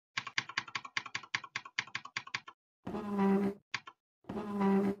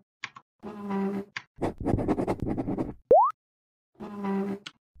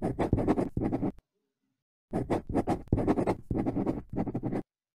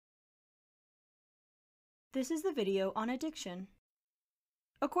This is the video on addiction.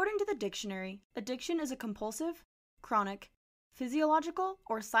 According to the dictionary, addiction is a compulsive, chronic, physiological,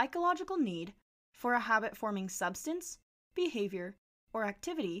 or psychological need for a habit-forming substance, behavior, or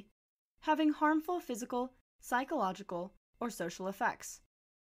activity having harmful physical, psychological, or social effects.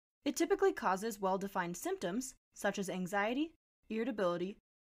 It typically causes well-defined symptoms such as anxiety, irritability,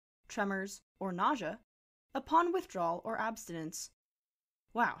 tremors, or nausea upon withdrawal or abstinence.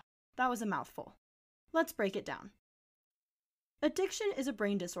 Wow, that was a mouthful. Let's break it down. Addiction is a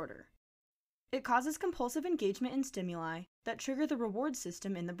brain disorder. It causes compulsive engagement in stimuli that trigger the reward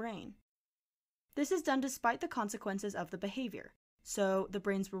system in the brain. This is done despite the consequences of the behavior, so the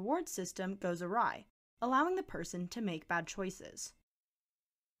brain's reward system goes awry, allowing the person to make bad choices.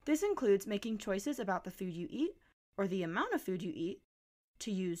 This includes making choices about the food you eat or the amount of food you eat,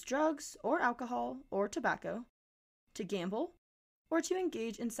 to use drugs or alcohol or tobacco, to gamble, or to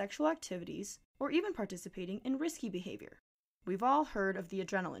engage in sexual activities or even participating in risky behavior. We've all heard of the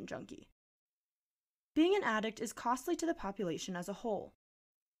adrenaline junkie. Being an addict is costly to the population as a whole.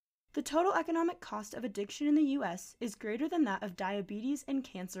 The total economic cost of addiction in the U.S. is greater than that of diabetes and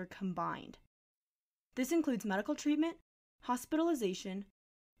cancer combined. This includes medical treatment, hospitalization,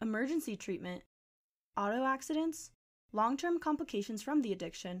 emergency treatment, auto accidents, long-term complications from the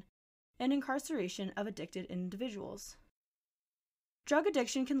addiction, and incarceration of addicted individuals. Drug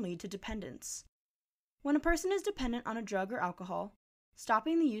addiction can lead to dependence. When a person is dependent on a drug or alcohol,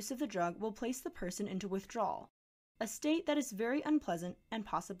 stopping the use of the drug will place the person into withdrawal, a state that is very unpleasant and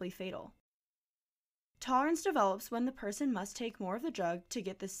possibly fatal. Tolerance develops when the person must take more of the drug to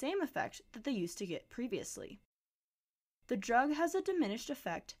get the same effect that they used to get previously. The drug has a diminished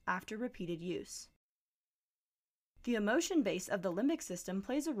effect after repeated use. The emotion base of the limbic system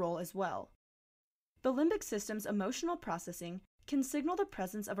plays a role as well. The limbic system's emotional processing can signal the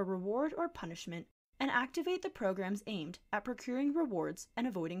presence of a reward or punishment and activate the programs aimed at procuring rewards and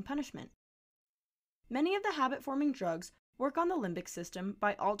avoiding punishment. Many of the habit-forming drugs work on the limbic system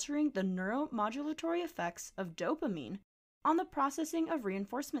by altering the neuromodulatory effects of dopamine on the processing of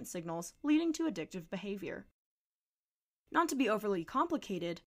reinforcement signals leading to addictive behavior. Not to be overly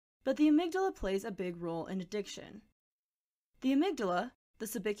complicated, but the amygdala plays a big role in addiction. The amygdala, the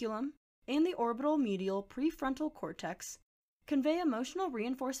subiculum, and the orbital medial prefrontal cortex convey emotional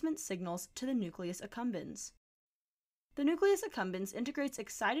reinforcement signals to the nucleus accumbens. The nucleus accumbens integrates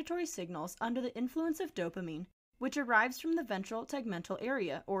excitatory signals under the influence of dopamine, which arrives from the ventral tegmental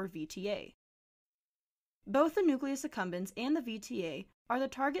area, or VTA. Both the nucleus accumbens and the VTA are the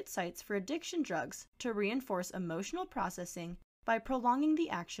target sites for addiction drugs to reinforce emotional processing by prolonging the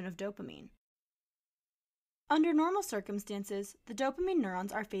action of dopamine. Under normal circumstances, the dopamine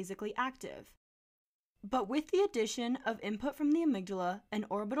neurons are phasically active. But with the addition of input from the amygdala and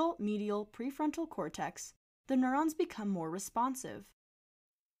orbital medial prefrontal cortex, the neurons become more responsive.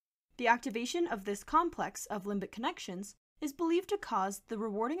 The activation of this complex of limbic connections is believed to cause the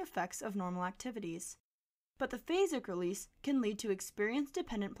rewarding effects of normal activities. But the phasic release can lead to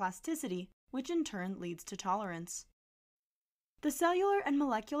experience-dependent plasticity, which in turn leads to tolerance. The cellular and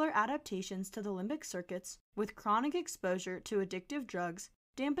molecular adaptations to the limbic circuits with chronic exposure to addictive drugs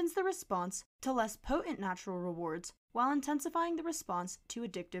dampens the response to less potent natural rewards while intensifying the response to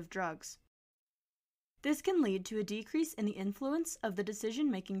addictive drugs. This can lead to a decrease in the influence of the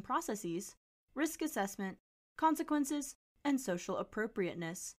decision-making processes, risk assessment, consequences, and social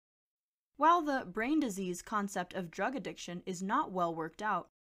appropriateness. While the brain disease concept of drug addiction is not well worked out,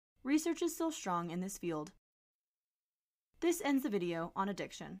 research is still strong in this field. This ends the video on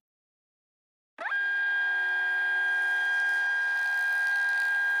addiction.